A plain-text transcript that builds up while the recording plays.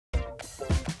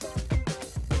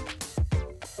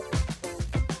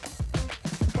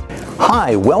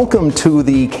Hi, welcome to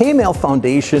the KML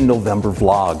Foundation November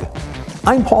vlog.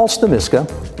 I'm Paul Snamiska,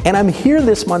 and I'm here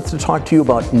this month to talk to you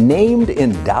about named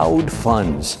endowed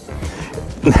funds.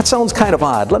 That sounds kind of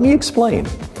odd. Let me explain.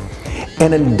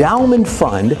 An endowment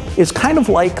fund is kind of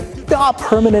like a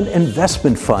permanent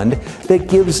investment fund that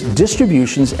gives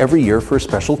distributions every year for a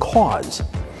special cause.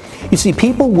 You see,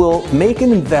 people will make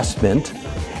an investment,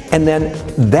 and then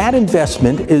that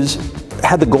investment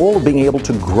had the goal of being able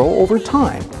to grow over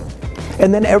time.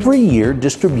 And then every year,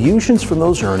 distributions from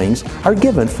those earnings are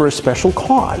given for a special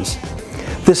cause.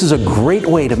 This is a great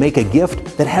way to make a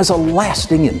gift that has a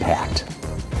lasting impact.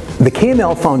 The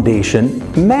KML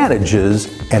Foundation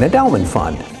manages an endowment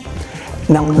fund.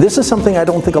 Now, this is something I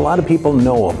don't think a lot of people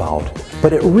know about,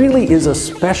 but it really is a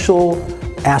special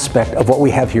aspect of what we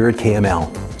have here at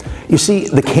KML. You see,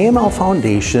 the KML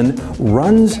Foundation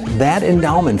runs that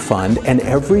endowment fund, and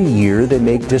every year they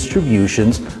make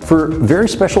distributions for very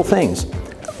special things.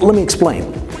 Let me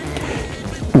explain.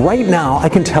 Right now, I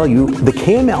can tell you the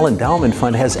KML Endowment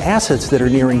Fund has assets that are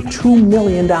nearing $2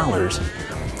 million.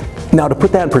 Now, to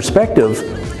put that in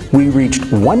perspective, we reached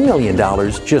 $1 million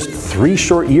just 3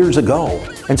 short years ago.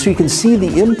 And so you can see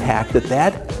the impact that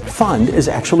that fund is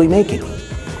actually making.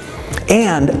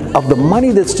 And of the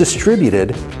money that's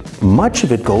distributed, much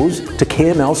of it goes to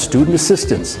KML student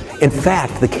assistance. In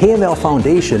fact, the KML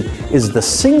Foundation is the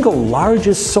single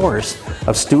largest source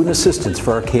of student assistance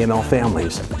for our KML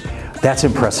families. That's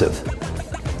impressive.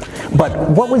 But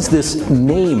what was this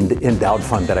named endowed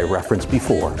fund that I referenced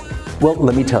before? Well,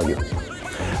 let me tell you.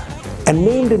 A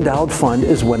named endowed fund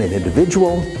is when an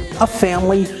individual, a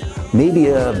family, maybe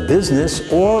a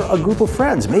business, or a group of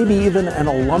friends, maybe even an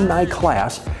alumni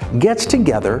class, gets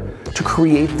together to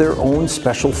create their own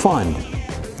special fund.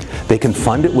 They can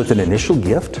fund it with an initial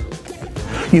gift.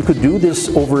 You could do this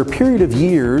over a period of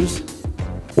years,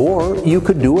 or you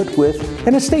could do it with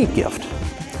an estate gift.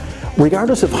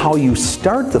 Regardless of how you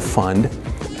start the fund,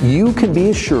 you can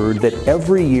be assured that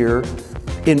every year,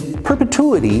 in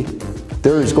perpetuity,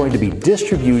 there is going to be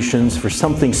distributions for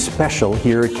something special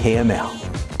here at KML.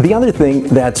 The other thing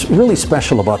that's really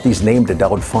special about these named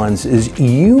endowed funds is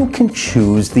you can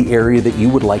choose the area that you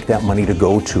would like that money to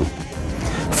go to.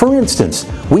 For instance,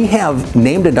 we have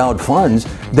named endowed funds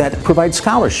that provide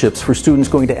scholarships for students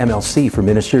going to MLC for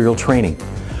ministerial training.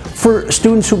 For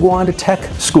students who go on to tech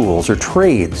schools or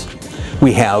trades,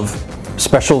 we have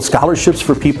special scholarships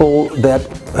for people that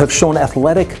have shown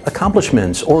athletic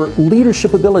accomplishments or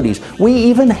leadership abilities. We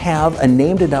even have a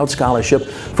named endowed scholarship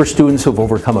for students who have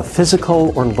overcome a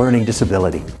physical or learning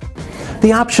disability.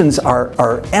 The options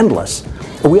are endless.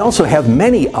 We also have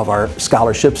many of our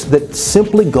scholarships that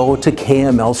simply go to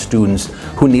KML students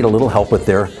who need a little help with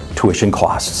their tuition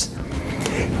costs.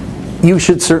 You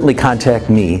should certainly contact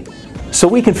me so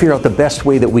we can figure out the best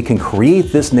way that we can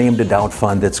create this named endowed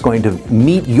fund that's going to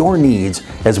meet your needs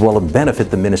as well as benefit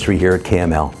the ministry here at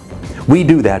KML. We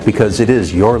do that because it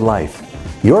is your life,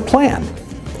 your plan,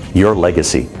 your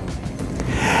legacy.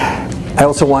 I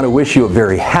also want to wish you a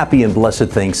very happy and blessed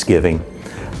Thanksgiving.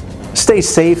 Stay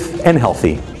safe and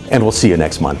healthy, and we'll see you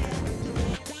next month.